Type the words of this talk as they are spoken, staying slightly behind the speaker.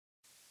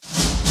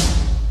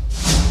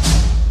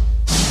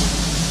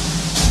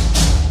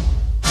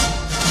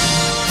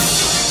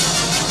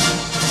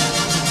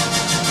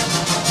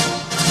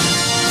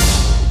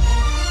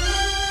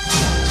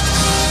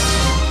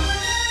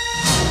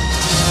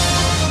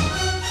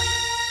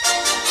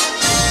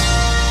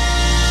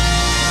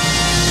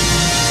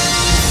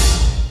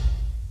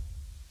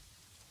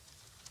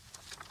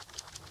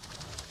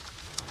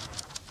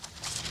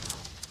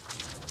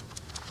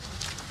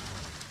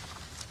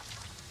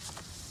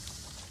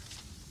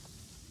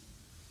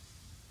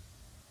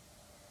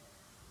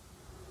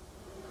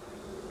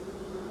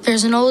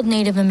There's an old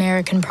Native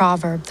American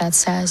proverb that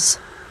says,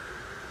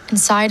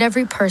 "Inside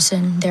every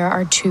person, there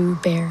are two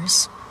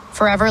bears,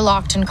 forever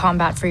locked in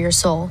combat for your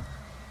soul.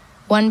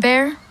 One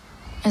bear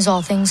is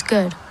all things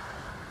good,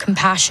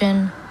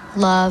 compassion,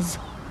 love,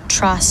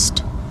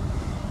 trust.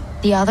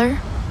 The other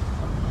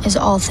is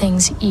all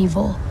things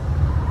evil,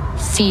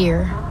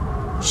 fear,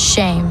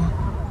 shame,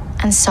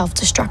 and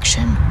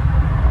self-destruction."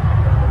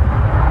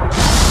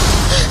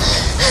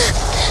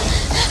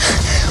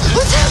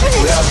 What's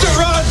happening? We have to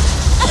run!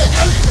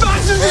 As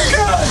fast as we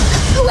can!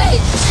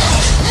 Wait!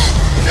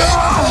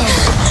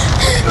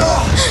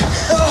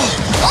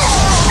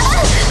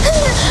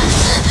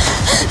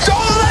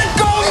 Don't let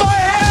go of my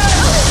hand!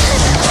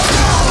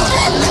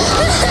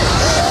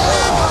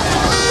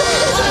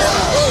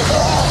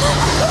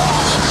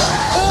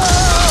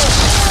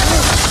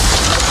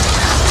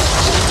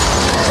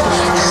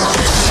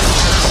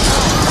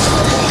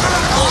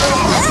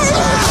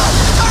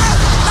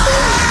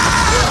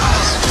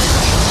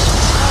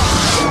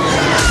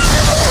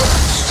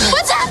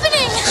 What's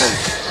happening?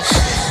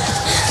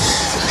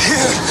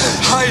 Here,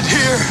 hide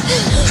here.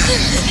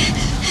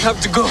 Have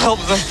to go help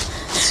them.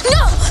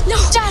 No,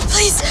 Dad,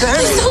 please. Danny.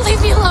 Please don't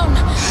leave me alone.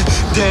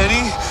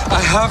 Danny, I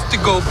have to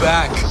go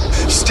back.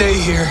 Stay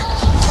here.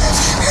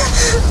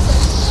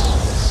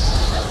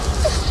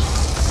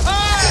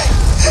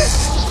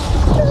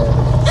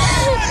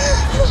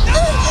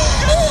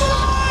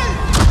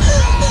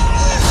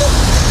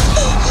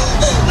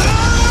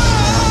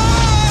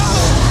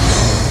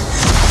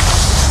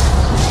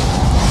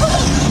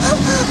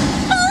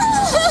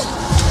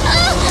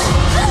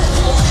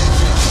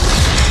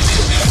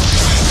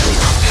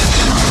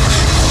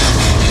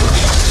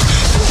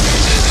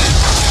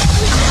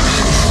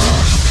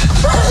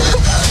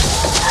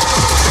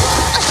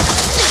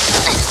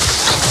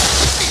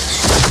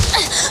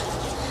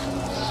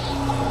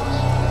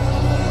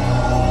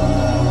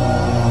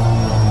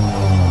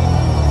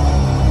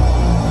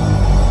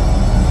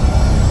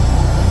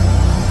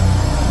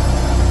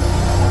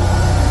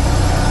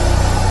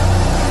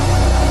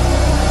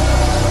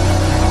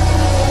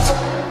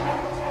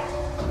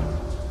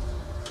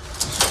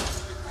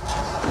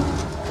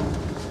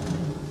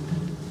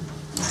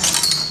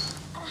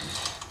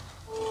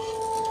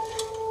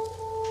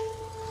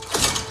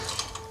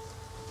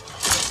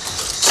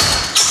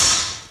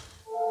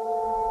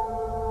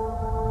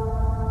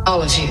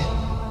 All of you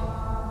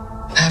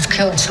have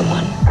killed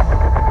someone.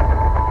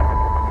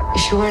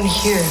 If you weren't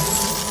here,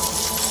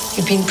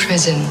 you'd be in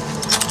prison,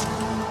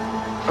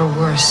 or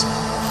worse.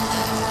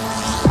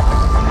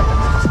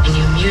 And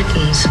you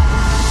mutants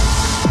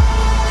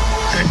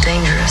are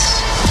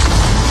dangerous.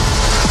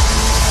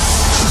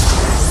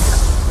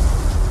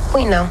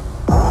 We know.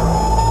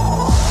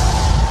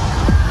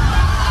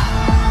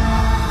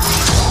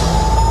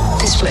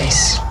 This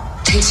place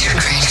takes your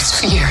greatest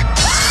fear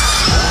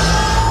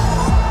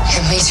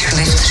and makes you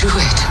live through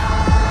it.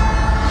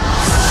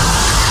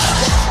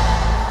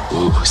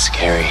 Ooh,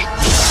 scary.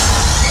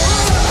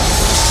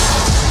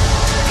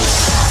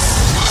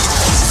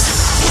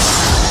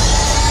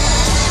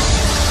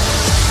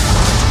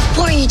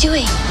 What are you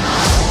doing?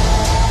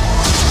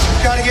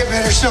 Gotta get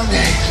better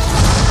someday.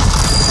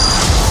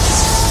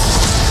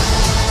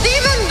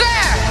 Demon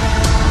Bear!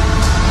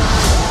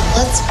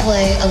 Let's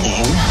play a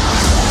game.